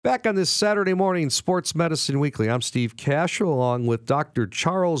Back on this Saturday morning Sports Medicine Weekly, I'm Steve Cashel along with Dr.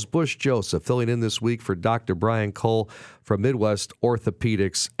 Charles Bush-Joseph, filling in this week for Dr. Brian Cole from Midwest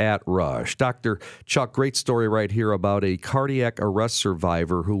Orthopedics at Rush. Dr. Chuck, great story right here about a cardiac arrest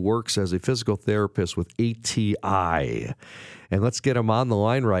survivor who works as a physical therapist with ATI. And let's get him on the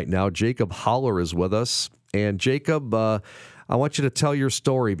line right now. Jacob Holler is with us. And Jacob, I want you to tell your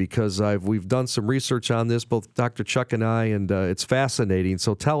story because we've done some research on this, both Dr. Chuck and I, and it's fascinating.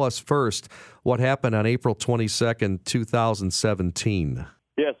 So tell us first what happened on April 22nd, 2017.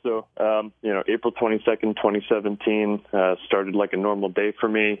 Yeah, so, April 22nd, 2017 started like a normal day for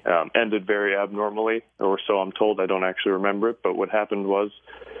me, ended very abnormally, or so I'm told. I don't actually remember it, but what happened was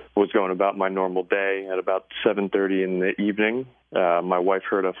going about my normal day at about 7:30 in the evening. My wife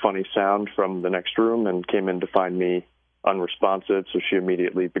heard a funny sound from the next room and came in to find me unresponsive, so she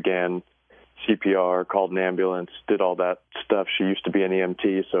immediately began CPR, called an ambulance, did all that stuff. She used to be an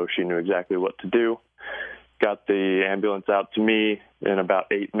EMT, so she knew exactly what to do. Got the ambulance out to me in about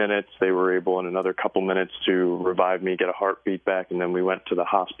 8 minutes. They were able in another couple minutes to revive me, get a heartbeat back, and then we went to the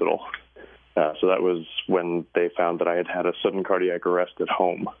hospital. So that was when they found that I had had a sudden cardiac arrest at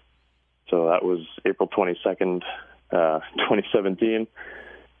home. So that was April 22nd, 2017.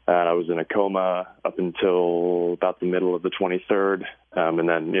 I was in a coma up until about the middle of the 23rd, and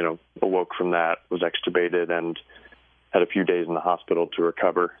then, awoke from that, was extubated, and had a few days in the hospital to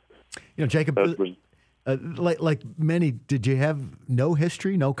recover. Jacob, like many, did you have no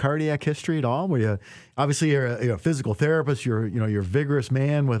history, no cardiac history at all? Were you, obviously you're a physical therapist, you're a vigorous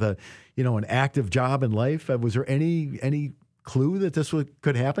man with an active job in life. Was there any clue that this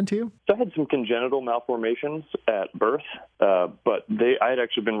could happen to you? So I had some congenital malformations at birth, but I had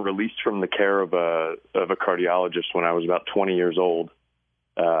actually been released from the care of a cardiologist when I was about 20 years old,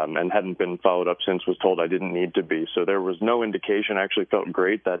 and hadn't been followed up since. Was told I didn't need to be. So there was no indication. I actually felt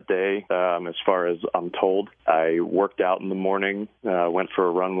great that day, as far as I'm told. I worked out in the morning, went for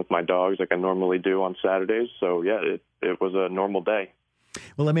a run with my dogs like I normally do on Saturdays. So yeah, it was a normal day.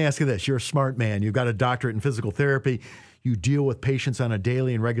 Well, let me ask you this. You're a smart man. You've got a doctorate in physical therapy. You deal with patients on a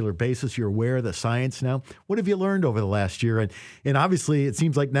daily and regular basis. You're aware of the science now. What have you learned over the last year? And obviously, it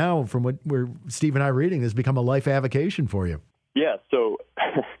seems like now, from what Steve and I are reading, has become a life avocation for you. Yeah, so,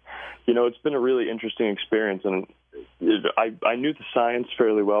 it's been a really interesting experience. And I knew the science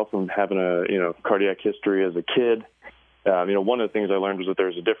fairly well from having a, cardiac history as a kid. One of the things I learned was that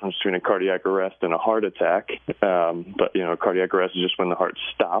there's a difference between a cardiac arrest and a heart attack. But cardiac arrest is just when the heart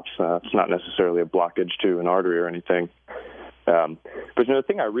stops. It's not necessarily a blockage to an artery or anything. But the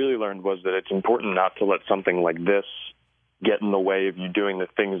thing I really learned was that it's important not to let something like this get in the way of you doing the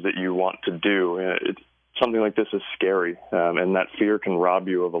things that you want to do. Something like this is scary, and that fear can rob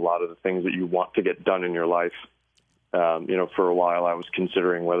you of a lot of the things that you want to get done in your life. For a while I was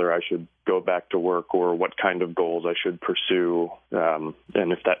considering whether I should go back to work or what kind of goals I should pursue, and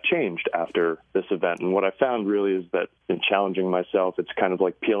if that changed after this event. And what I found really is that in challenging myself, it's kind of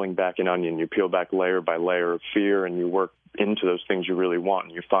like peeling back an onion. You peel back layer by layer of fear, and you work into those things you really want.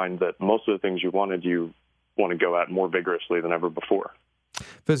 And you find that most of the things you want to go at more vigorously than ever before.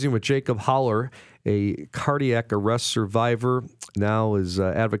 Visiting with Jacob Holler, a cardiac arrest survivor, now is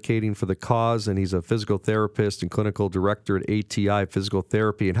advocating for the cause, and he's a physical therapist and clinical director at ATI Physical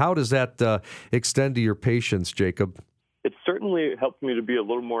Therapy. And how does that extend to your patients, Jacob? It certainly helped me to be a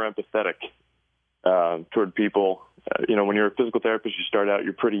little more empathetic toward people. When you're a physical therapist, you start out,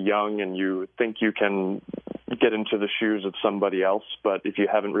 you're pretty young, and you think you can get into the shoes of somebody else. But if you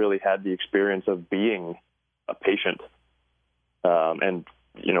haven't really had the experience of being a patient, and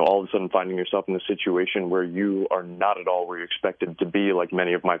all of a sudden finding yourself in a situation where you are not at all where you're expected to be, like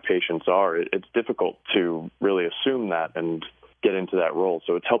many of my patients are, it's difficult to really assume that and get into that role.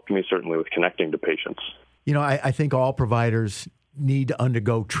 So it's helped me certainly with connecting to patients. I think all providers need to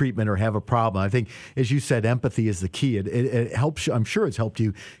undergo treatment or have a problem. I think, as you said, empathy is the key. It helps you. I'm sure it's helped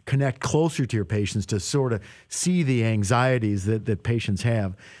you connect closer to your patients to sort of see the anxieties that patients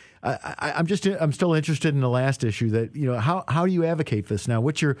have. I'm still interested in the last issue that, how do you advocate this now?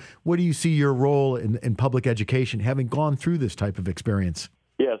 What do you see your role in public education, having gone through this type of experience?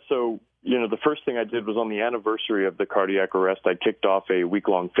 Yeah. So, the first thing I did was on the anniversary of the cardiac arrest, I kicked off a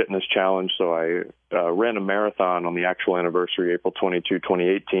week-long fitness challenge. So I ran a marathon on the actual anniversary, April 22,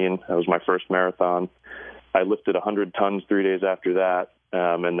 2018. That was my first marathon. I lifted 100 tons 3 days after that.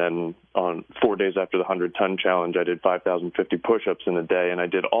 And then on 4 days after the 100-ton challenge, I did 5,050 push-ups in a day, and I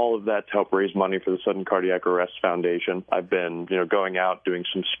did all of that to help raise money for the Sudden Cardiac Arrest Foundation. I've been, going out, doing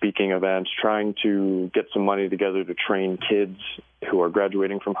some speaking events, trying to get some money together to train kids who are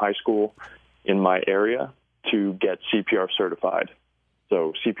graduating from high school in my area to get CPR certified.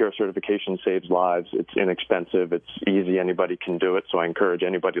 So CPR certification saves lives. It's inexpensive. It's easy. Anybody can do it. So I encourage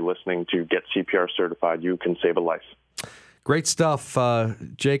anybody listening to get CPR certified. You can save a life. Great stuff.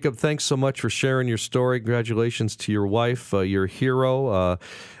 Jacob, thanks so much for sharing your story. Congratulations to your wife, your hero.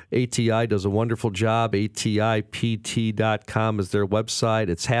 ATI does a wonderful job. ATIPT.com is their website.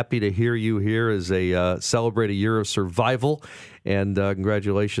 It's happy to hear you here as they celebrate a year of survival. And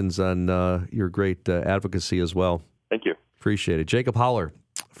congratulations on your great advocacy as well. Thank you. Appreciate it. Jacob Holler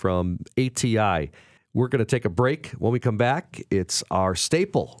from ATI. We're going to take a break. When we come back, it's our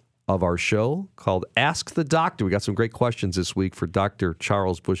staple of our show called Ask the Doctor. We got some great questions this week for Dr.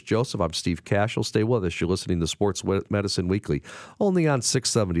 Charles Bush Joseph. I'm Steve Cashel. Stay with us. You're listening to Sports Medicine Weekly, only on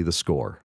 670 The Score.